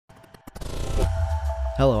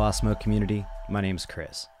Hello OSMO community, my name's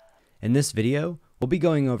Chris. In this video, we'll be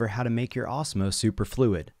going over how to make your OSMO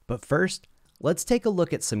Superfluid. But first, let's take a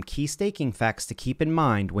look at some key staking facts to keep in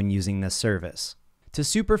mind when using this service. To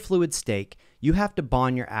Superfluid Stake, you have to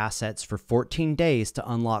bond your assets for 14 days to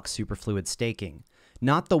unlock Superfluid Staking,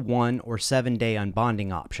 not the 1 or 7 day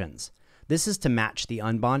unbonding options. This is to match the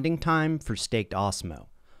unbonding time for staked OSMO.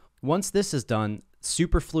 Once this is done,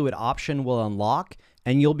 Superfluid option will unlock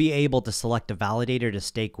and you'll be able to select a validator to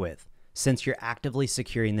stake with, since you're actively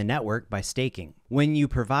securing the network by staking. When you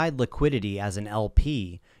provide liquidity as an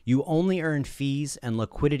LP, you only earn fees and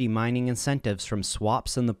liquidity mining incentives from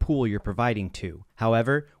swaps in the pool you're providing to.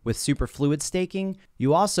 However, with Superfluid Staking,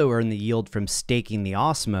 you also earn the yield from staking the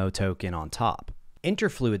OSMO token on top.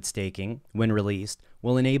 Interfluid Staking, when released,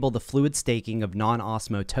 will enable the fluid staking of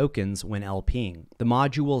non-OSMO tokens when LPing. The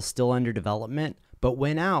module is still under development, but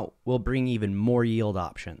when out, will bring even more yield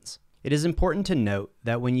options. It is important to note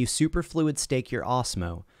that when you Superfluid stake your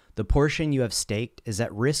OSMO, the portion you have staked is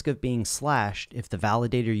at risk of being slashed if the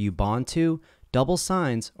validator you bond to double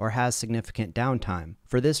signs or has significant downtime.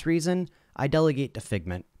 For this reason, I delegate to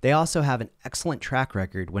Figment. They also have an excellent track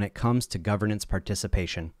record when it comes to governance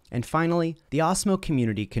participation. And finally, the OSMO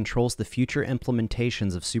community controls the future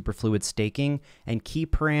implementations of Superfluid Staking and key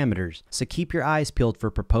parameters, so keep your eyes peeled for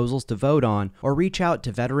proposals to vote on or reach out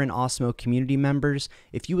to veteran OSMO community members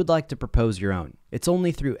if you would like to propose your own. It's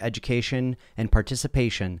only through education and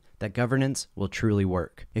participation that governance will truly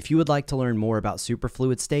work. If you would like to learn more about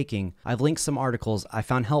Superfluid Staking, I've linked some articles I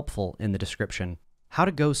found helpful in the description. How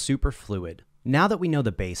to go Superfluid. Now that we know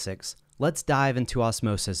the basics, let's dive into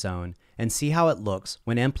Osmosis.zone and see how it looks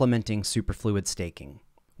when implementing Superfluid Staking.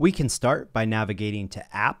 We can start by navigating to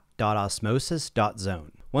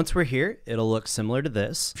app.osmosis.zone. Once we're here, it'll look similar to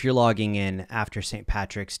this. If you're logging in after St.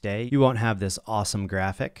 Patrick's Day, you won't have this awesome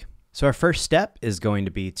graphic. So our first step is going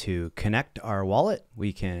to be to connect our wallet.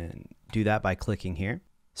 We can do that by clicking here.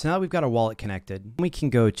 So now we've got our wallet connected, we can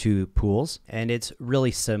go to pools, and it's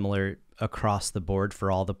really similar across the board for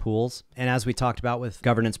all the pools. And as we talked about with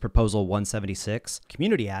Governance Proposal 176,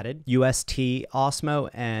 community added UST Osmo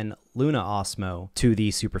and Luna Osmo to the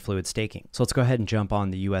Superfluid Staking. So let's go ahead and jump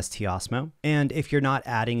on the UST Osmo. And if you're not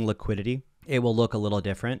adding liquidity, it will look a little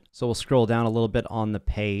different. So we'll scroll down a little bit on the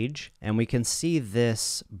page and we can see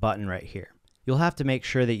this button right here. You'll have to make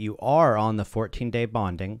sure that you are on the 14-day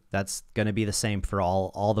bonding. That's going to be the same for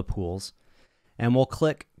all the pools. And we'll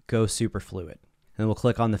click Go Superfluid. And we'll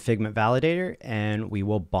click on the Figment validator and we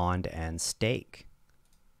will bond and stake.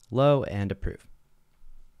 Low and approve.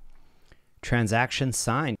 Transaction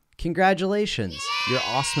signed. Congratulations! Your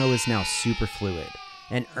OSMO is now Superfluid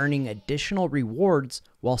and earning additional rewards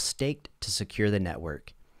while staked to secure the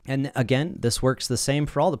network. And again, this works the same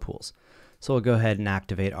for all the pools. So we'll go ahead and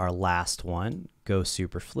activate our last one. Go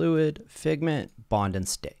Superfluid, Figment, bond and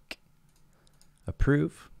stake.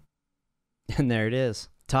 Approve. And there it is.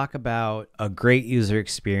 Talk about a great user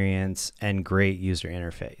experience and great user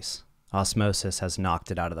interface. Osmosis has knocked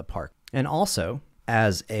it out of the park. And also,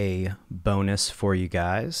 as a bonus for you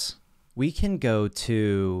guys, we can go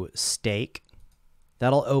to stake.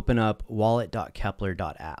 That'll open up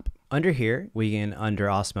wallet.kepler.app. Under here, we can, under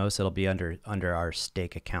Osmos, it'll be under our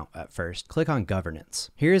stake account at first. Click on governance.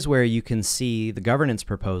 Here's where you can see the governance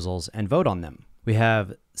proposals and vote on them. We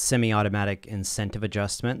have semi-automatic incentive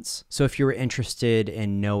adjustments. So if you were interested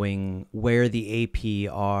in knowing where the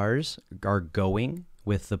APRs are going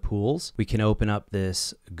with the pools, we can open up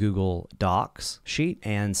this Google Docs sheet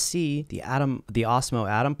and see the Osmo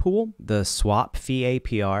Atom pool, the swap fee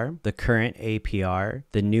APR, the current APR,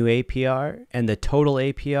 the new APR, and the total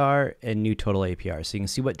APR and new total APR. So you can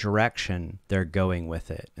see what direction they're going with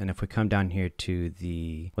it. And if we come down here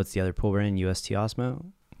to what's the other pool we're in, UST Osmo?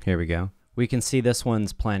 Here we go. We can see this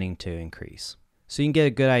one's planning to increase. So you can get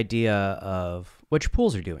a good idea of which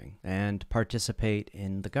pools are doing and participate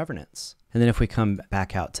in the governance. And then if we come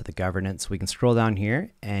back out to the governance, we can scroll down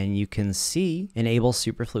here and you can see enable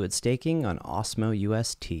Superfluid Staking on Osmo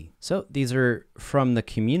UST. So these are from the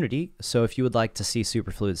community. So if you would like to see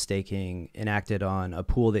Superfluid Staking enacted on a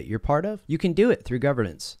pool that you're part of, you can do it through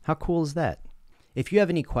governance. How cool is that? If you have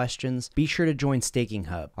any questions, be sure to join Staking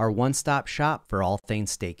Hub, our one-stop shop for all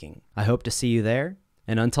things staking. I hope to see you there,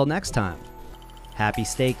 and until next time, happy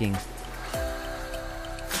staking.